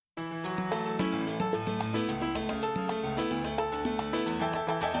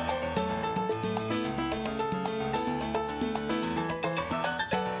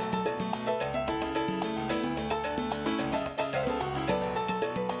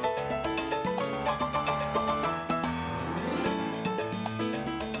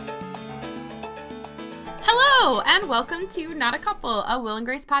Hello, and welcome to Not a Couple, a Will and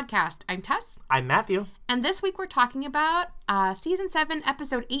Grace podcast. I'm Tess. I'm Matthew. And this week we're talking about Season 7,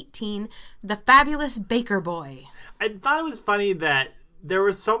 Episode 18, The Fabulous Baker Boy. I thought it was funny that there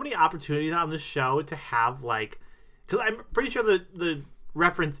were so many opportunities on this show to have, like... Because I'm pretty sure the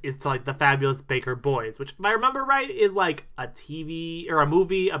reference is to, like, The Fabulous Baker Boys, which, if I remember right, is, like, a TV or a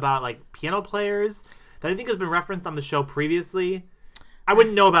movie about, like, piano players that I think has been referenced on the show previously. I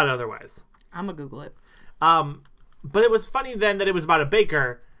wouldn't know about it otherwise. I'm gonna Google it. But it was funny then that it was about a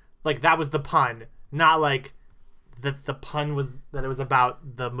baker. Like, that was the pun. Not like that the pun was that it was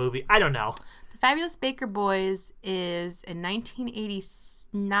about the movie. I don't know. The Fabulous Baker Boys is a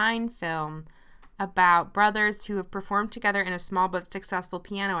 1989 film about brothers who have performed together in a small but successful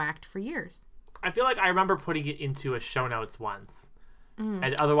piano act for years. I feel like I remember putting it into a show notes once.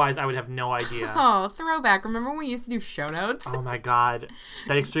 And otherwise I would have no idea. Oh, throwback. Remember when we used to do show notes? Oh my god.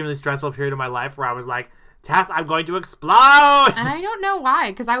 That extremely stressful period of my life where I was like, Tess, I'm going to explode! And I don't know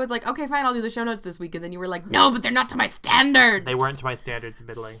why, because I was like, okay, fine, I'll do the show notes this week. And then you were like, no, but they're not to my standards. They weren't to my standards,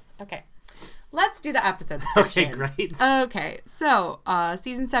 admittedly. Okay. Let's do the episode description. Okay, great. Okay, so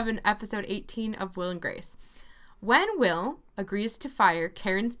Season 7, Episode 18 of Will and Grace. When Will agrees to fire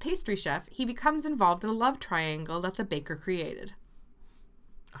Karen's pastry chef, he becomes involved in a love triangle that the baker created.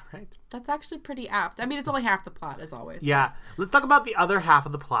 All right. That's actually pretty apt. I mean, it's only half the plot, as always. Yeah. Let's talk about the other half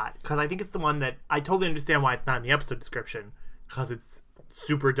of the plot, because I think it's the one that I totally understand why it's not in the episode description, because it's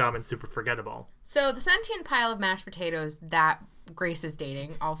super dumb and super forgettable. So the sentient pile of mashed potatoes that Grace is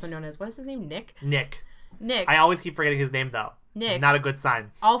dating, also known as, what is his name, Nick? Nick. Nick. I always keep forgetting his name, though. Nick. Not a good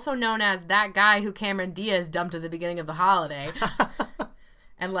sign. Also known as that guy who Cameron Diaz dumped at the beginning of the holiday.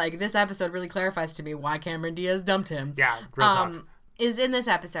 And, like, this episode really clarifies to me why Cameron Diaz dumped him. Yeah, real talk. Is in this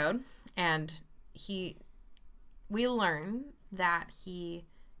episode, and we learn that he,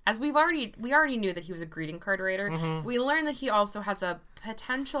 as we already knew that he was a greeting card writer. Mm-hmm. We learn that he also has a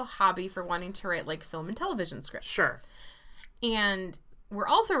potential hobby for wanting to write, like, film and television scripts. Sure. And we're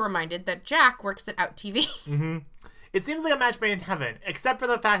also reminded that Jack works at Out TV. Mm-hmm. It seems like a match made in heaven, except for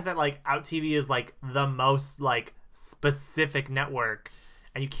the fact that, like, Out TV is, like, the most, like, specific network,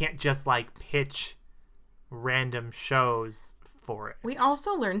 and you can't just, like, pitch random shows for it. We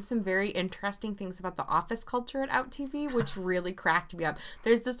also learned some very interesting things about the office culture at Out TV, which really cracked me up.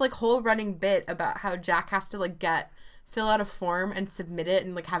 There's this, like, whole running bit about how Jack has to, like, fill out a form and submit it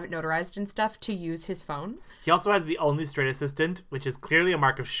and, like, have it notarized and stuff to use his phone. He also has the only straight assistant, which is clearly a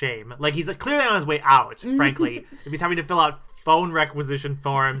mark of shame. Like, he's, like, clearly on his way out, frankly. If he's having to fill out phone requisition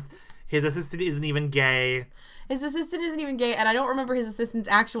forms, his assistant isn't even gay. His assistant isn't even gay, and I don't remember his assistant's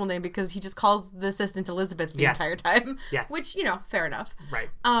actual name because he just calls the assistant Elizabeth the entire time. Yes. Which, you know, fair enough. Right.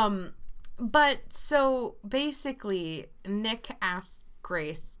 But so basically, Nick asks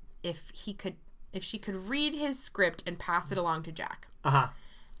Grace if she could read his script and pass it along to Jack. Uh-huh.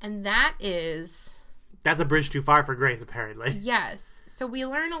 And that's a bridge too far for Grace, apparently. Yes. So we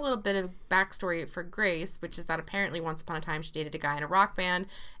learn a little bit of backstory for Grace, which is that apparently once upon a time she dated a guy in a rock band,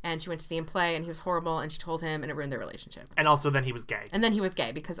 and she went to see him play, and he was horrible, and she told him, and it ruined their relationship. And also then he was gay. And then he was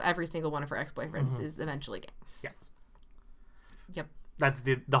gay, because every single one of her ex-boyfriends is eventually gay. Yes. Yep. That's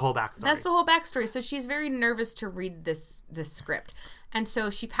the whole backstory. That's the whole backstory. So she's very nervous to read this script. And so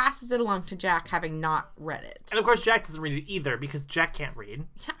she passes it along to Jack, having not read it. And of course Jack doesn't read it either, because Jack can't read.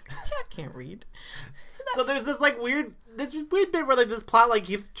 Yeah, Jack can't read. So there's this weird bit where, like, this plot, like,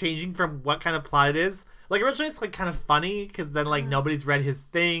 keeps changing from what kind of plot it is. Like, originally it's, like, kind of funny, because then, like, nobody's read his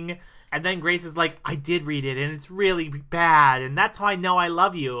thing. And then Grace is like, I did read it, and it's really bad, and that's how I know I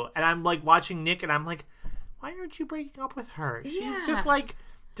love you. And I'm, like, watching Nick, and I'm like, why aren't you breaking up with her? She's just, like,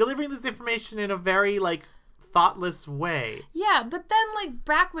 delivering this information in a very, like, thoughtless way. Yeah, but then, like,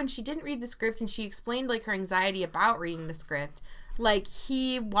 back when she didn't read the script and she explained, like, her anxiety about reading the script, like,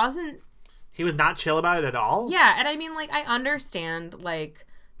 he was not chill about it at all? Yeah, and I mean, like, I understand, like,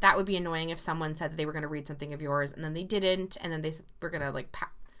 that would be annoying if someone said that they were going to read something of yours and then they didn't, and then they were going to, like,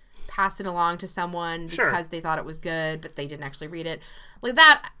 pass it along to someone because they thought it was good, but they didn't actually read it. Like,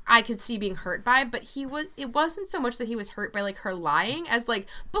 that I could see being hurt by, but it wasn't so much that he was hurt by, like, her lying as, like,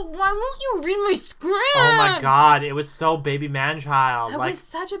 but why won't you read my script? Oh my god, it was so baby man-child. It was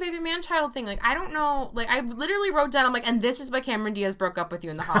such a baby man-child thing. Like, I don't know, like, I literally wrote down, I'm like, and this is why Cameron Diaz broke up with you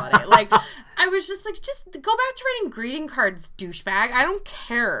in the holiday. Like, I was just like, just go back to writing greeting cards, douchebag. I don't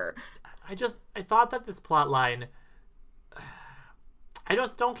care. I thought that this plot line, I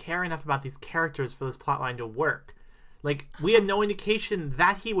just don't care enough about these characters for this plotline to work. Like, we had no indication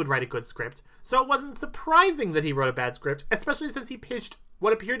that he would write a good script, so it wasn't surprising that he wrote a bad script, especially since he pitched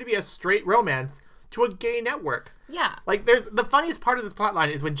what appeared to be a straight romance to a gay network. Yeah. Like, there's the funniest part of this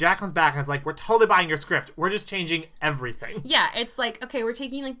plotline is when Jack comes back and is like, we're totally buying your script. We're just changing everything. Yeah, it's like, okay, we're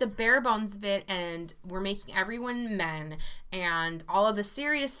taking, like, the bare bones of it, and we're making everyone men, and all of the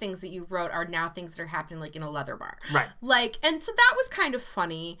serious things that you wrote are now things that are happening, like, in a leather bar. Right. Like, and so that was kind of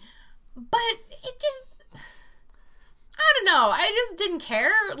funny, but it just... I don't know. I just didn't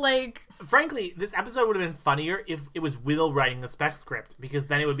care. Like, frankly, this episode would have been funnier if it was Will writing a spec script, because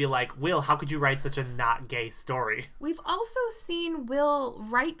then it would be like, Will, how could you write such a not gay story? We've also seen Will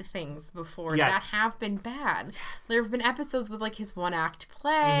write things before that have been bad. Yes. There have been episodes with like his one act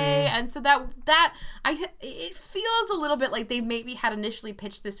play, and so it feels a little bit like they maybe had initially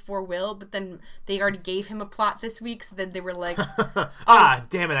pitched this for Will, but then they already gave him a plot this week, so then they were like,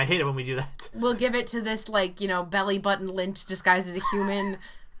 damn it, I hate it when we do that. We'll give it to this, like, you know, belly button lint disguised as a human,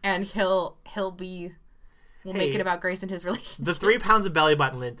 and we'll make it about Grace and his relationship. The 3 pounds of belly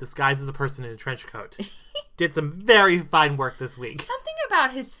button lint disguised as a person in a trench coat did some very fine work this week. Something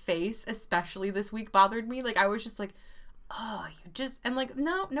about his face, especially this week, bothered me. Like, I was just like, oh, and like,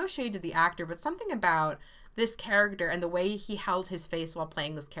 no shade to the actor, but something about this character and the way he held his face while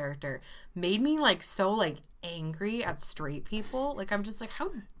playing this character made me like so like angry at straight people. Like, I'm just like,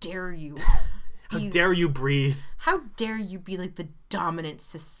 how dare you? How dare you breathe? How dare you be like the dominant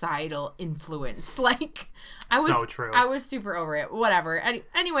societal influence? Like, so true. I was super over it. Whatever.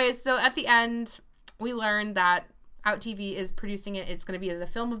 Anyways, so at the end, we learned that Out TV is producing it. It's going to be the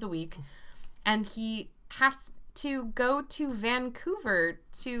film of the week, and he has to go to Vancouver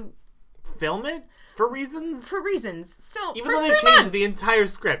to film it for reasons. So even though they changed the entire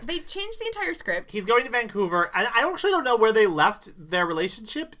script, He's going to Vancouver, and I actually don't know where they left their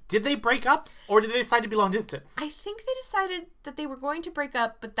relationship. Did they break up, or did they decide to be long distance? I think they decided that they were going to break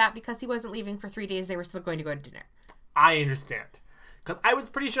up, but that because he wasn't leaving for 3 days, they were still going to go to dinner. I understand, because I was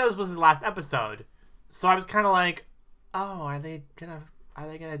pretty sure this was his last episode, so I was kind of like, oh, are they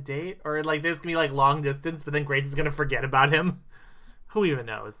gonna date, or like this gonna be like long distance, but then Grace is gonna forget about him? Who even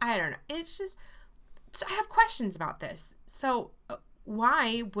knows? I don't know. It's just... So I have questions about this. So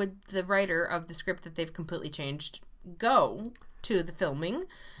why would the writer of the script that they've completely changed go to the filming?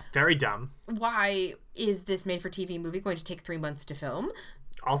 Very dumb. Why is this made-for-TV movie going to take 3 months to film?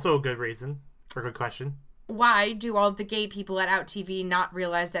 Also a good reason, or good question. Why do all the gay people at Out TV not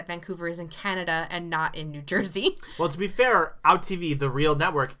realize that Vancouver is in Canada and not in New Jersey? Well, to be fair, Out TV, the real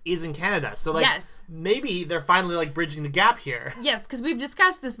network, is in Canada. So, like, maybe they're finally, like, bridging the gap here. Yes, because we've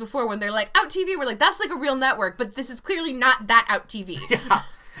discussed this before when they're like, Out TV, we're like, that's like a real network, but this is clearly not that Out TV. Yeah.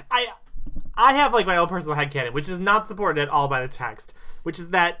 I have, like, my own personal headcanon, which is not supported at all by the text, which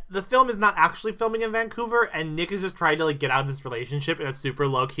is that the film is not actually filming in Vancouver, and Nick is just trying to, like, get out of this relationship in a super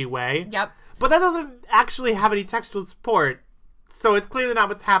low-key way. Yep. But that doesn't actually have any textual support, so it's clearly not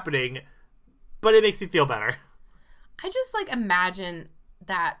what's happening, but it makes me feel better. I just, like, imagine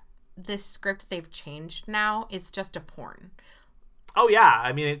that this script they've changed now is just a porn. Oh, yeah.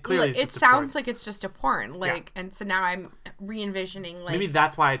 I mean, it clearly is just it sounds like it's just a porn. Like, and so now I'm re-envisioning, like... Maybe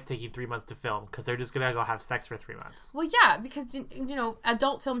that's why it's taking 3 months to film, because they're just gonna go have sex for 3 months. Well, yeah, because, you know,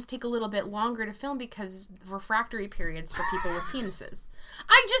 adult films take a little bit longer to film because refractory periods for people with penises.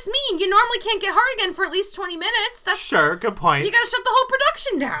 I just mean, you normally can't get hard again for at least 20 minutes. That's... Sure, good point. You gotta shut the whole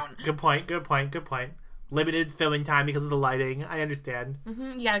production down. Good point. Limited filming time because of the lighting. I understand.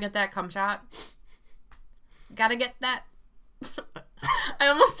 Mm-hmm. You gotta get that cum shot. Gotta get that... I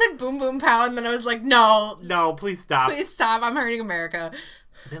almost said boom boom pow, and then I was like, no, please stop, I'm hurting America.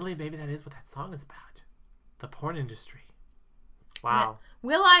 Billy, maybe that is what that song is about, the porn industry. Wow.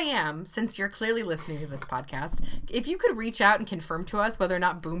 Will.i.am, since you're clearly listening to this podcast, if you could reach out and confirm to us whether or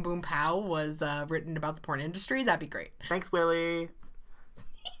not boom boom pow was written about the porn industry, that'd be great. Thanks, Willie.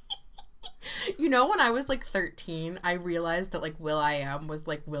 You know, when I was like 13, I realized that like Will.i.am was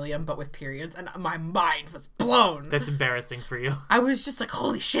like William but with periods, and my mind was blown. That's embarrassing for you. I was just like,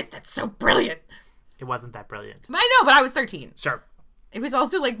 holy shit, that's so brilliant. It wasn't that brilliant. I know, but I was 13. Sure. It was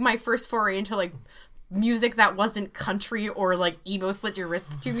also like my first foray into like music that wasn't country or like emo slit your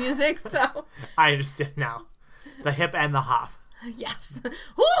wrists to music, so. I understand now. The hip and the hop. Yes.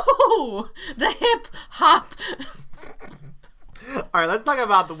 Ooh, the hip hop. All right, let's talk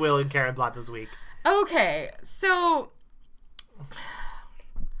about the Will and Karen plot this week. Okay, so...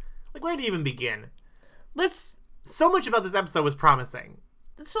 Like, where to even begin? Let's... So much about this episode was promising.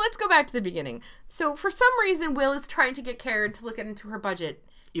 So let's go back to the beginning. So for some reason, Will is trying to get Karen to look into her budget.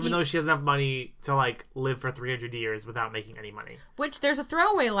 Even though she has enough money to, like, live for 300 years without making any money. Which, there's a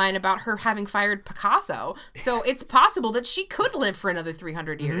throwaway line about her having fired Picasso. So it's possible that she could live for another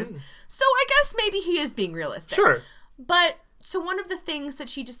 300 years. Mm-hmm. So I guess maybe he is being realistic. Sure. But... So one of the things that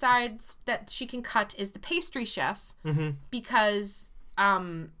she decides that she can cut is the pastry chef because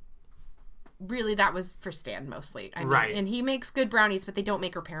really that was for Stan mostly. I mean, and he makes good brownies, but they don't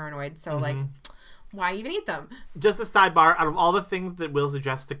make her paranoid. So like, why even eat them? Just a sidebar, out of all the things that Will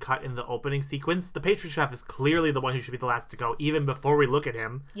suggests to cut in the opening sequence, the pastry chef is clearly the one who should be the last to go, even before we look at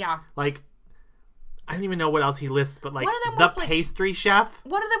him. Yeah. Like, I don't even know what else he lists, but like, the pastry chef.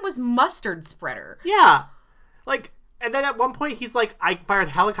 One of them was mustard spreader. Yeah. Like, and then at one point he's like, I fired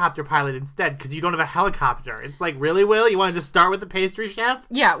helicopter pilot instead because you don't have a helicopter. It's like, really, Will? You want to just start with the pastry chef?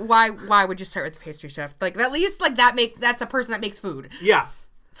 Yeah, why would you start with the pastry chef? Like, at least like that's a person that makes food. Yeah.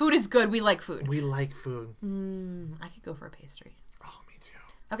 Food is good. We like food. We like food. I could go for a pastry. Oh, me too.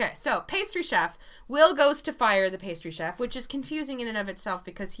 Okay, so pastry chef. Will goes to fire the pastry chef, which is confusing in and of itself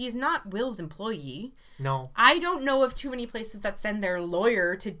because he is not Will's employee. No. I don't know of too many places that send their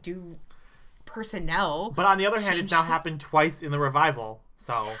lawyer to do personnel. But on the other hand, it's now happened twice in the revival,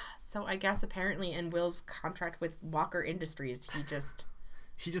 so... So I guess apparently in Will's contract with Walker Industries, he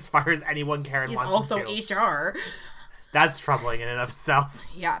just fires anyone Karen wants him to. He's also HR. That's troubling in and of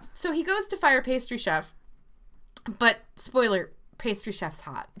itself. Yeah. So he goes to fire pastry chef, but spoiler, pastry chef's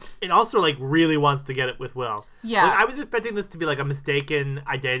hot. It also like really wants to get it with Will. Yeah. Like, I was expecting this to be like a mistaken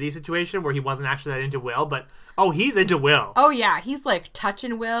identity situation where he wasn't actually that into Will, but he's into Will. Oh yeah, he's like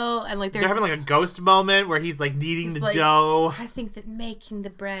touching Will, and like they're having like a ghost moment where he's like kneading the dough. I think that making the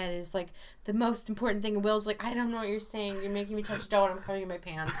bread is like the most important thing. And Will's like, I don't know what you're saying. You're making me touch dough and I'm coming in my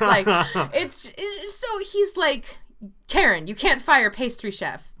pants. Like it's so he's like, Karen, you can't fire pastry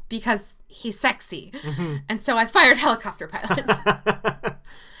chef because he's sexy. And so I fired helicopter pilot.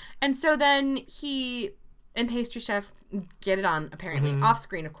 And so then he and pastry chef get it on, apparently. Off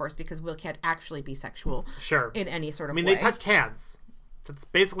screen, of course, because Will can't actually be sexual. Sure. In any sort of way. They touched hands. That's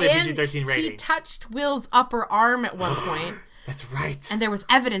basically a PG-13 rating. He touched Will's upper arm at one point. That's right. And there was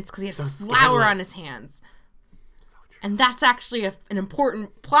evidence because he had flour on his hands. And that's actually an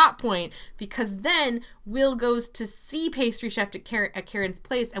important plot point because then Will goes to see pastry chef at Karen's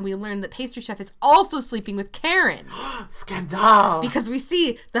place, and we learn that pastry chef is also sleeping with Karen. Scandal! Because we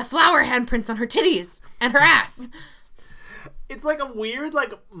see the flour handprints on her titties and her ass. It's like a weird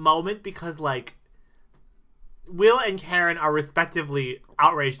like moment because like Will and Karen are respectively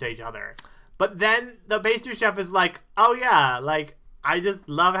outraged at each other, but then the pastry chef is like, "Oh yeah, like." I just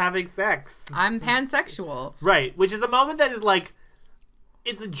love having sex. I'm pansexual. Right, which is a moment that is like,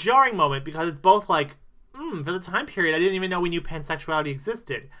 it's a jarring moment because it's both like, for the time period, I didn't even know we knew pansexuality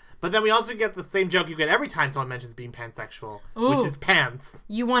existed. But then we also get the same joke you get every time someone mentions being pansexual, which is pants.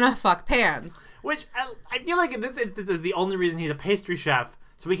 You want to fuck pans. Which I feel like in this instance is the only reason he's a pastry chef,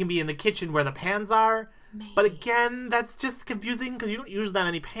 so we can be in the kitchen where the pans are. Maybe. But again, that's just confusing because you don't use that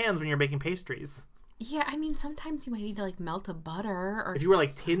many pans when you're making pastries. Yeah, I mean, sometimes you might need to, like, melt a butter or if you were,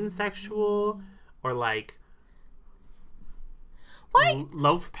 like, tinsexual or, like,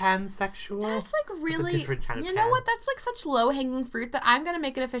 loaf pansexual. That's, like, really, different kind of you know what? That's, like, such low-hanging fruit that I'm going to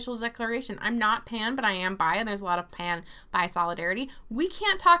make an official declaration. I'm not pan, but I am bi, and there's a lot of pan-bi solidarity. We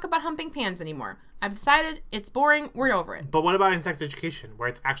can't talk about humping pans anymore. I've decided it's boring. We're over it. But what about in sex education, where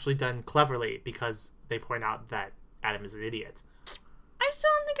it's actually done cleverly because they point out that Adam is an idiot? I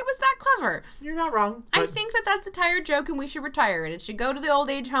still don't think it was that clever. You're not wrong. I think that that's a tired joke and we should retire it. It should go to the old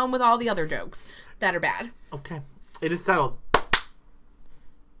age home with all the other jokes that are bad. Okay. It is settled.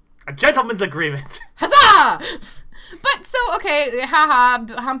 A gentleman's agreement. Huzzah! But so, okay,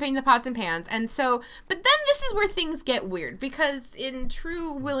 humping the pots and pans. And so, but then this is where things get weird because in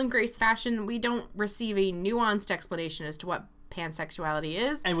true Will and Grace fashion, we don't receive a nuanced explanation as to what pansexuality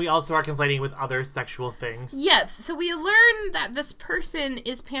is. And we also are conflating with other sexual things. Yes. So we learn that this person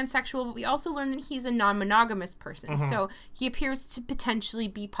is pansexual, but we also learn that he's a non-monogamous person. So he appears to potentially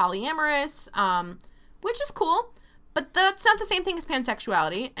be polyamorous, which is cool. But that's not the same thing as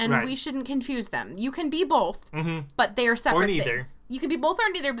pansexuality, and we shouldn't confuse them. You can be both, but they are separate things. You can be both or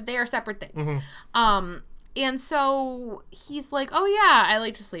neither, but they are separate things. And so he's like, oh yeah, I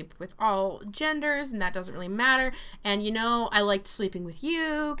like to sleep with all genders, and that doesn't really matter. And, you know, I liked sleeping with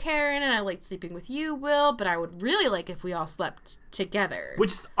you, Karen, and I liked sleeping with you, Will, but I would really like if we all slept together.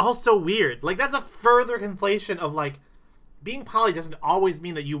 Which is also weird. Like, that's a further conflation of, like, being poly doesn't always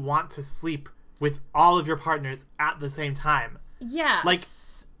mean that you want to sleep with all of your partners at the same time. Yeah. Like,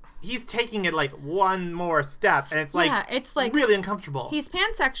 he's taking it, like, one more step, and it's like really uncomfortable. He's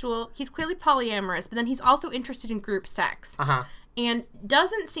pansexual, he's clearly polyamorous, but then he's also interested in group sex. and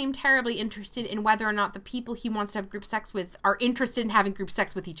doesn't seem terribly interested in whether or not the people he wants to have group sex with are interested in having group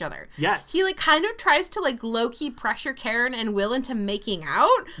sex with each other. Yes. He, like, kind of tries to, like, low-key pressure Karen and Will into making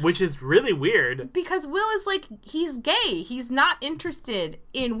out. Which is really weird. Because Will is, like, he's gay. He's not interested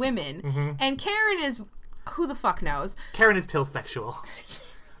in women. Mm-hmm. And Karen is, who the fuck knows? Karen is pill-sexual.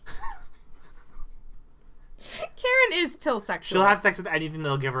 Karen is pill-sexual. She'll have sex with anything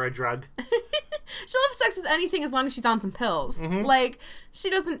that'll give her a drug. She'll have sex with anything as long as she's on some pills. Mm-hmm. Like,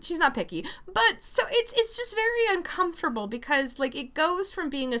 she's not picky. But, so, it's just very uncomfortable because, like, it goes from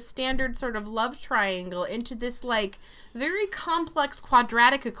being a standard sort of love triangle into this, like, very complex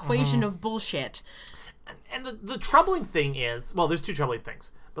quadratic equation of bullshit. And the troubling thing is, well, there's two troubling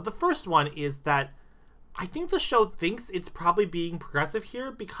things. But the first one is that I think the show thinks it's probably being progressive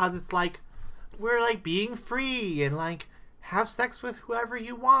here because it's like, we're, like, being free and, like, have sex with whoever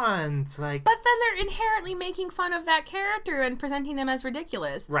you want. Like, but then they're inherently making fun of that character and presenting them as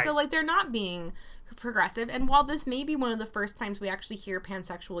ridiculous. Right. So, like, they're not being progressive. And while this may be one of the first times we actually hear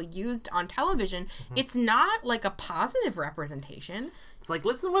pansexual used on television, it's not, like, a positive representation. It's like,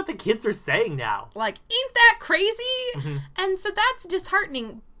 listen to what the kids are saying now. Like, ain't that crazy? And so that's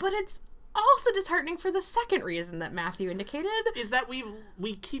disheartening, but it's also disheartening for the second reason that Matthew indicated. Is that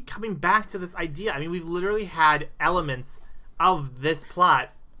we keep coming back to this idea. I mean, we've literally had elements of this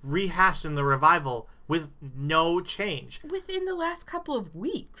plot rehashed in the revival with no change. Within the last couple of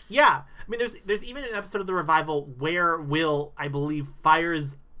weeks. Yeah. I mean, there's even an episode of the revival where Will, I believe,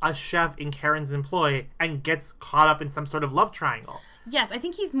 fires a chef in Karen's employ and gets caught up in some sort of love triangle. Yes, I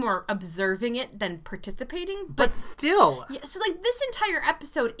think he's more observing it than participating. But still. Yeah, so, like, this entire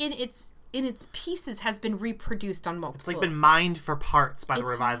episode in its pieces has been reproduced on multiple. It's, like, been mined for parts by the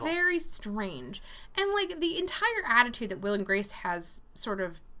revival. It's very strange. And, like, the entire attitude that Will and Grace has sort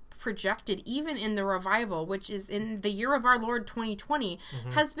of projected, even in the revival, which is in the year of our Lord 2020,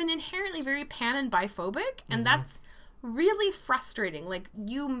 has been inherently very pan and biphobic, and that's really frustrating. Like,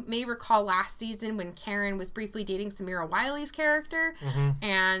 you may recall last season when Karen was briefly dating Samira Wiley's character,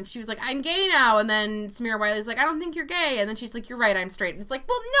 and she was like, I'm gay now, and then Samira Wiley's like, I don't think you're gay, and then she's like, you're right, I'm straight. And it's like,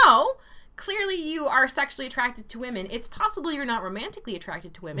 well, no! Clearly you are sexually attracted to women. It's possible you're not romantically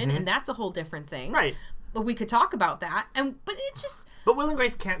attracted to women, and that's a whole different thing. Right. But we could talk about that. But it's just... But Will and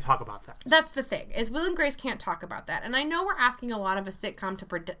Grace can't talk about that. That's the thing, is Will and Grace can't talk about that. And I know we're asking a lot of a sitcom to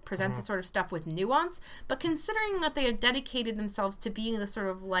present this sort of stuff with nuance, but considering that they have dedicated themselves to being the sort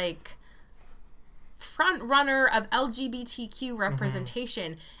of, like, front runner of LGBTQ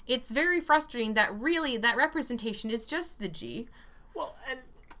representation, it's very frustrating that really that representation is just the G. Well, and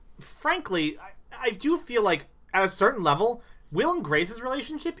frankly, I do feel like at a certain level, Will and Grace's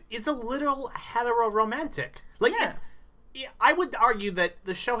relationship is a little hetero-romantic. Like, I would argue that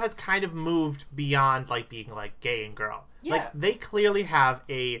the show has kind of moved beyond, like, being, like, gay and girl. Yeah. Like, they clearly have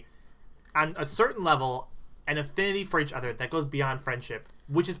on a certain level, an affinity for each other that goes beyond friendship,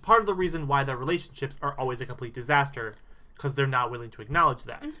 which is part of the reason why their relationships are always a complete disaster, because they're not willing to acknowledge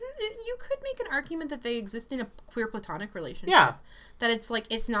that. You could make an argument that they exist in a queer platonic relationship. Yeah. That it's like,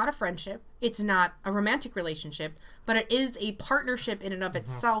 it's not a friendship, it's not a romantic relationship, but it is a partnership in and of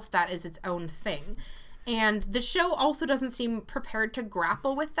itself that is its own thing. And the show also doesn't seem prepared to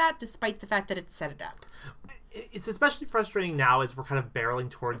grapple with that, despite the fact that it set it up. It's especially frustrating now as we're kind of barreling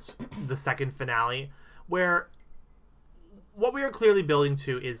towards the second finale, where what we are clearly building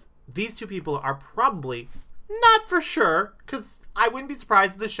to is these two people are probably, not for sure, because I wouldn't be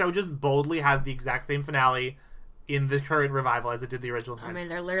surprised if the show just boldly has the exact same finale in the current revival as it did the original time. I mean,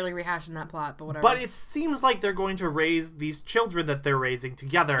 they're literally rehashing that plot, but whatever. But it seems like they're going to raise these children that they're raising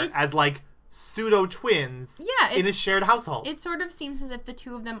together as, like, pseudo-twins in a shared household. It sort of seems as if the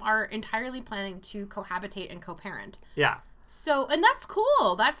two of them are entirely planning to cohabitate and co-parent. Yeah. So, and that's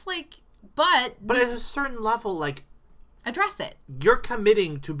cool. That's, like, but at a certain level, like, address it. You're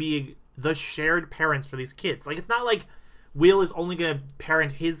committing to being the shared parents for these kids. Like, it's not like Will is only going to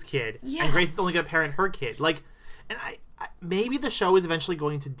parent his kid and Grace is only going to parent her kid. Like, and I maybe the show is eventually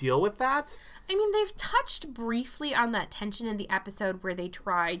going to deal with that. I mean, they've touched briefly on that tension in the episode where they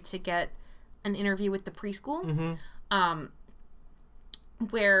tried to get an interview with the preschool,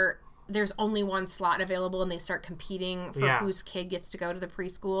 where there's only one slot available and they start competing for whose kid gets to go to the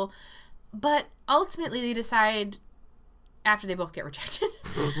preschool. But ultimately they decide, after they both get rejected,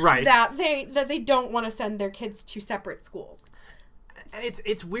 right, that they don't want to send their kids to separate schools. And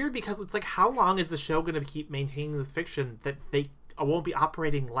it's weird because it's like, how long is the show going to keep maintaining this fiction that they won't be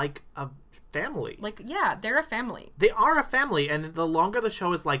operating like a family? Like, yeah, they're a family. They are a family, and the longer the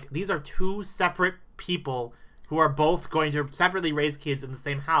show is like, these are two separate people who are both going to separately raise kids in the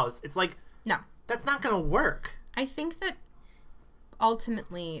same house. It's like, no, that's not going to work. I think that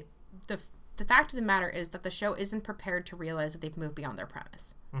ultimately, the fact of the matter is that the show isn't prepared to realize that they've moved beyond their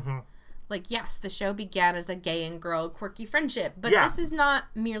premise. Mm-hmm. Like, yes, the show began as a gay and girl quirky friendship, but this is not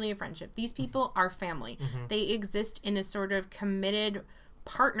merely a friendship. These people are family. Mm-hmm. They exist in a sort of committed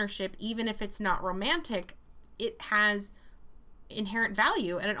partnership, even if it's not romantic. It has inherent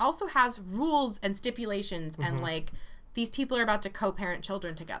value, and it also has rules and stipulations, mm-hmm. and, like, these people are about to co-parent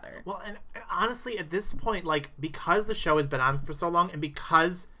children together. Well, and honestly, at this point, like, because the show has been on for so long, and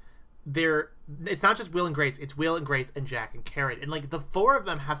because it's not just Will and Grace, it's Will and Grace and Jack and Karen, and like the four of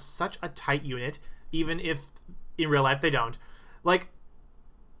them have such a tight unit, even if in real life they don't. Like,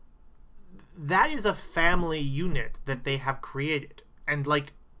 that is a family unit that they have created, and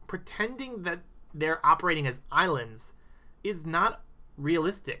like pretending that they're operating as islands is not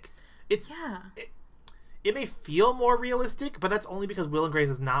realistic. It may feel more realistic, but that's only because Will and Grace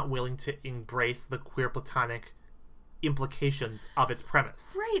is not willing to embrace the queer platonic implications of its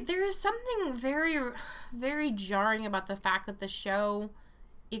premise. Right. There is something very, very jarring about the fact that the show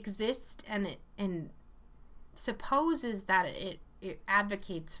exists and supposes that it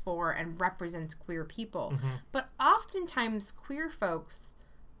advocates for and represents queer people. Mm-hmm. But oftentimes queer folks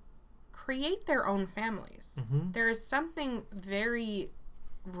create their own families. Mm-hmm. There is something very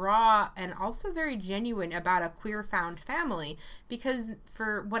raw and also very genuine about a queer found family, because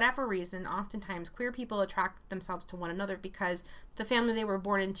for whatever reason, oftentimes queer people attract themselves to one another because the family they were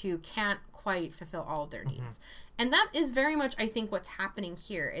born into can't quite fulfill all of their needs. Mm-hmm. And that is very much, I think, what's happening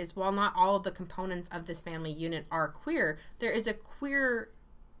here is, while not all of the components of this family unit are queer, there is a queerness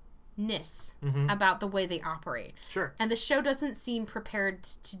mm-hmm. about the way they operate. Sure. And the show doesn't seem prepared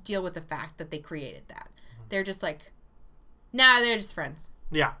to deal with the fact that they created that. Mm-hmm. They're just like, nah, they're just friends.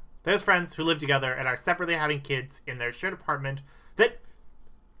 Yeah, there's friends who live together and are separately having kids in their shared apartment that,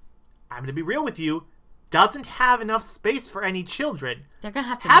 I'm going to be real with you, doesn't have enough space for any children. They're going to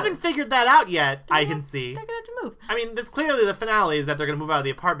have to Haven't move. Figured that out yet, I can see. They're going to have to move. I mean, that's clearly the finale is that they're going to move out of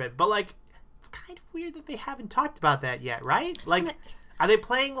the apartment, but, like, it's kind of weird that they haven't talked about that yet, right? Like, are they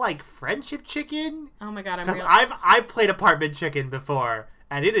playing, like, Friendship Chicken? Oh my god, I'm Because I've played Apartment Chicken before,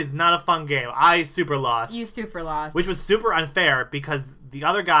 and it is not a fun game. I super lost. You super lost. Which was super unfair, because the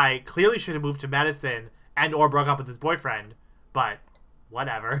other guy clearly should have moved to Madison and or broke up with his boyfriend. But,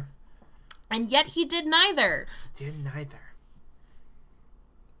 whatever. And yet he did neither. He did neither.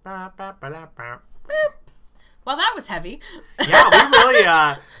 Ba, ba, ba, da, ba. Boop. Well, that was heavy. Yeah, we really,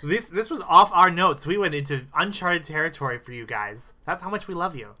 this was off our notes. We went into uncharted territory for you guys. That's how much we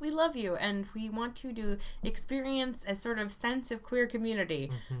love you. We love you, and we want you to experience a sort of sense of queer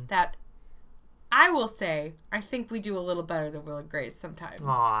community mm-hmm. that, I will say, I think we do a little better than Will and Grace sometimes.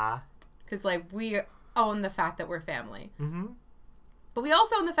 Aww. Because, like, we own the fact that we're family. Mm-hmm. But we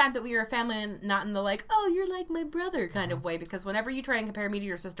also own the fact that we are a family, and not in the, like, oh, you're like my brother kind of way, because whenever you try and compare me to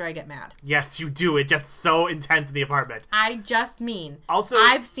your sister, I get mad. Yes, you do. It gets so intense in the apartment. I just mean, also,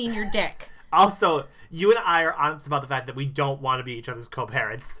 I've seen your dick. Also, you and I are honest about the fact that we don't want to be each other's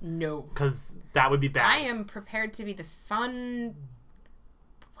co-parents. No. Because that would be bad. I am prepared to be the fun...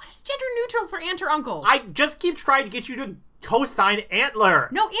 What is gender neutral for aunt or uncle? I just keep trying to get you to co-sign antler.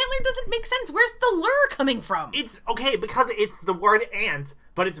 No, antler doesn't make sense. Where's the lure coming from? It's okay because it's the word ant,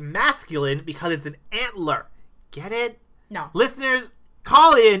 but it's masculine because it's an antler. Get it? No. Listeners,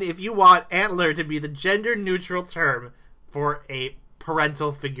 call in if you want antler to be the gender neutral term for a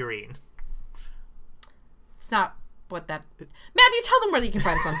parental figurine. It's not what that... Matthew, tell them where you can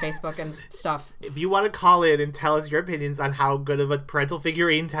find us on Facebook and stuff. If you want to call in and tell us your opinions on how good of a parental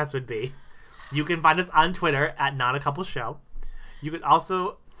figurine Tess would be, you can find us on Twitter at NotACoupleShow. You can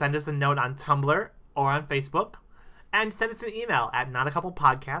also send us a note on Tumblr or on Facebook, and send us an email at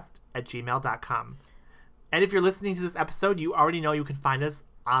notacouplepodcast@gmail.com. And if you're listening to this episode, you already know you can find us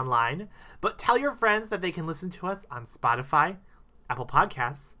online, but tell your friends that they can listen to us on Spotify, Apple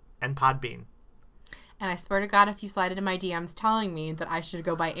Podcasts, and Podbean. And I swear to God, if you slide into my DMs telling me that I should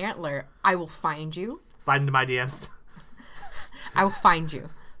go buy antler, I will find you. Slide into my DMs. I will find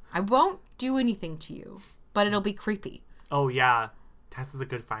you. I won't do anything to you, but it'll be creepy. Oh, yeah. Tess is a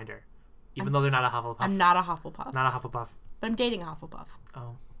good finder. Even though they're not a Hufflepuff. I'm not a Hufflepuff. Not a Hufflepuff. But I'm dating a Hufflepuff.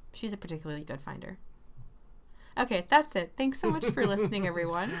 Oh. She's a particularly good finder. Okay, that's it. Thanks so much for listening,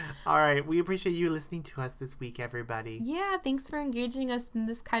 everyone. All right. We appreciate you listening to us this week, everybody. Yeah, thanks for engaging us in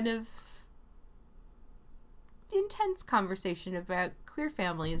this kind of intense conversation about queer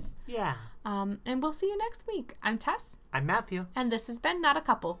families. Yeah. And we'll see you next week. I'm Tess. I'm Matthew. And this has been Not a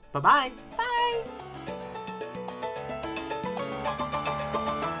Couple. Bye-bye. Bye.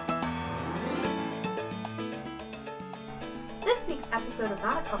 This week's episode of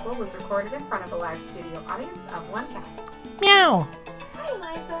Not a Couple was recorded in front of a live studio audience of one cat. Meow.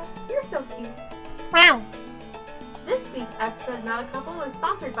 Liza. You're so cute. Wow. This week's episode of Not a Couple is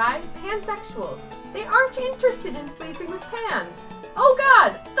sponsored by pansexuals. They aren't interested in sleeping with pans. Oh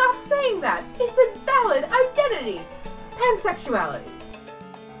God, stop saying that. It's a valid identity. Pansexuality.